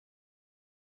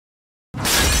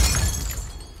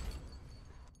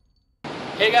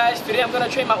Hey guys, today I'm gonna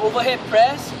train my overhead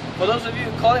press. For those of you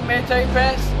who call it military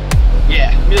press,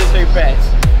 yeah, military press.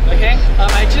 Okay, I'm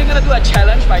actually gonna do a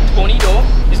challenge by Tony though.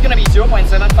 It's gonna be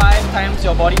 0.75 times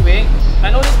your body weight.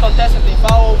 I know this contest has been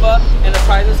far over and the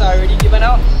prizes are already given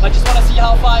out, but I just wanna see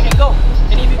how far I can go.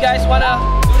 And if you guys wanna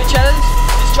do the challenge,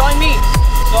 just join me.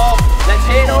 So let's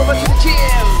head over to the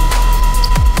gym.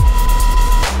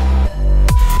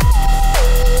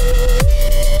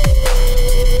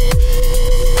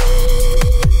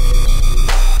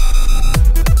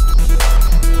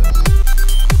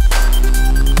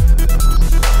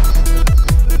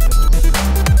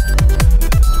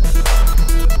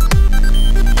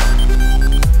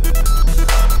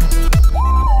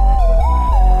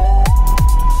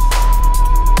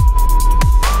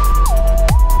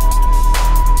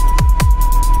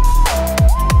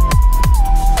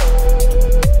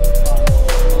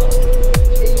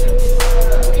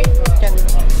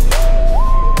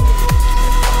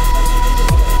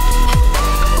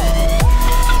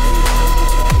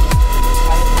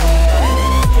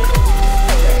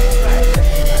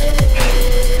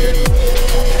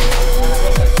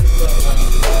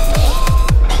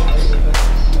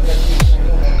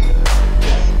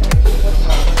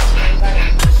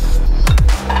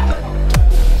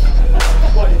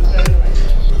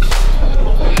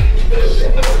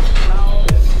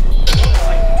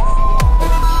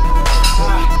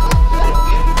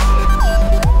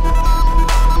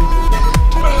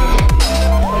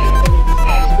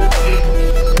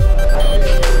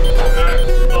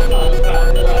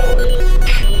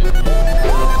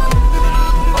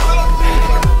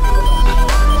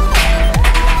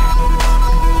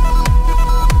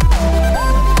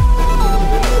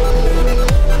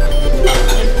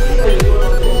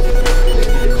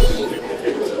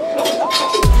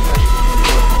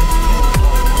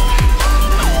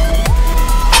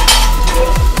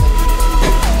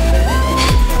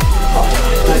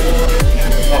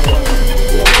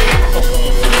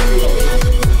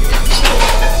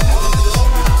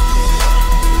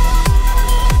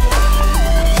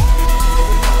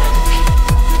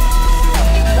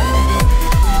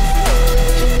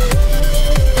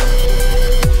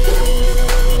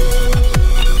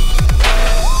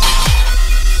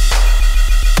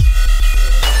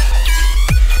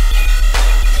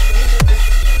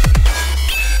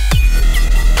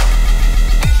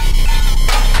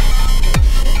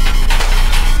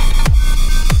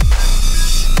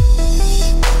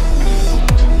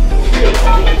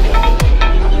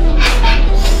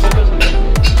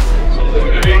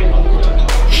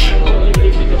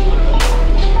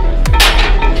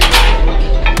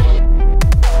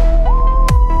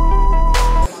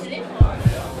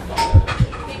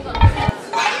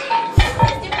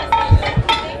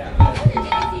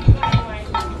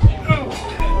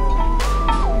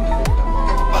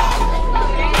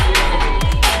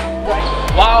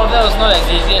 Wow, that was not as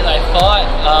easy as I thought.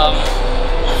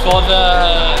 For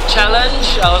the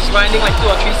challenge, I was grinding like 2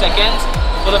 or 3 seconds.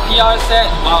 For the PR set,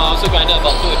 I also grinded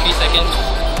about 2 or 3 seconds.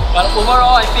 But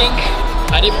overall, I think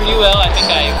I did pretty well. I think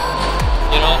I,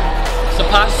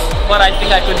 surpassed what I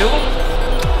think I could do.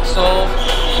 So,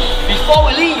 before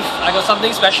we leave, I got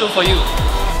something special for you.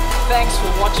 Thanks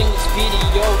for watching this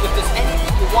video. If there's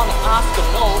anything you want to ask or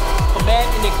know, comment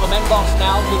in the comment box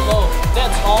down below.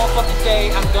 That's all for today.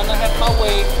 I'm gonna have my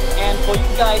way. And for you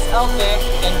guys out there,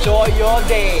 enjoy your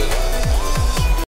day.